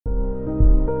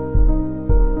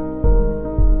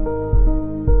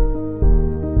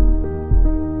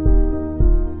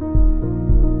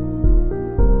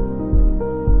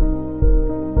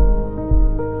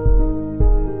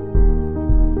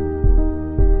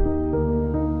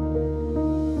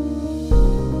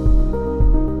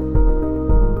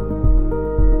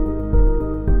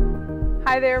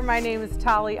Hi there, my name is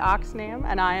Talli Oxnam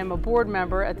and I am a board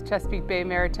member at the Chesapeake Bay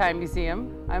Maritime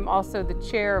Museum. I'm also the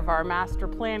chair of our Master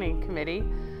Planning Committee,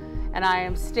 and I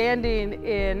am standing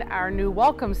in our new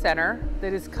Welcome Center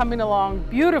that is coming along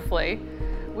beautifully.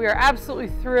 We are absolutely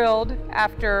thrilled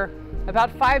after about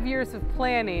 5 years of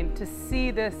planning to see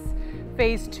this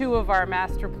phase 2 of our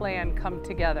master plan come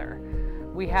together.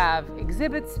 We have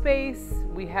exhibit space,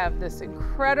 we have this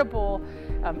incredible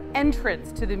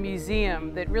entrance to the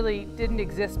museum that really didn't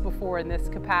exist before in this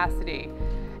capacity.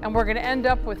 And we're going to end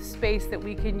up with space that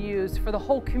we can use for the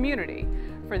whole community,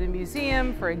 for the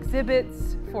museum, for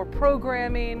exhibits, for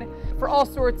programming, for all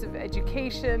sorts of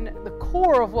education. The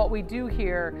core of what we do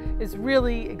here is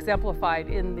really exemplified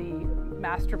in the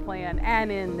master plan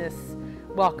and in this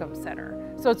Welcome Center.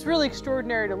 So it's really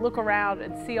extraordinary to look around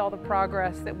and see all the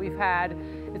progress that we've had.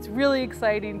 It's really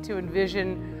exciting to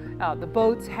envision the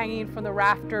boats hanging from the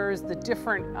rafters, the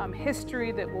different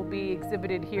history that will be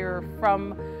exhibited here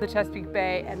from the Chesapeake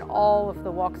Bay, and all of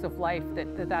the walks of life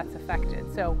that's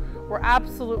affected. So we're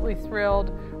absolutely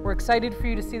thrilled. We're excited for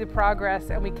you to see the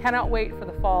progress, and we cannot wait for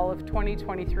the fall of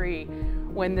 2023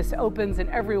 when this opens and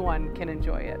everyone can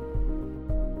enjoy it.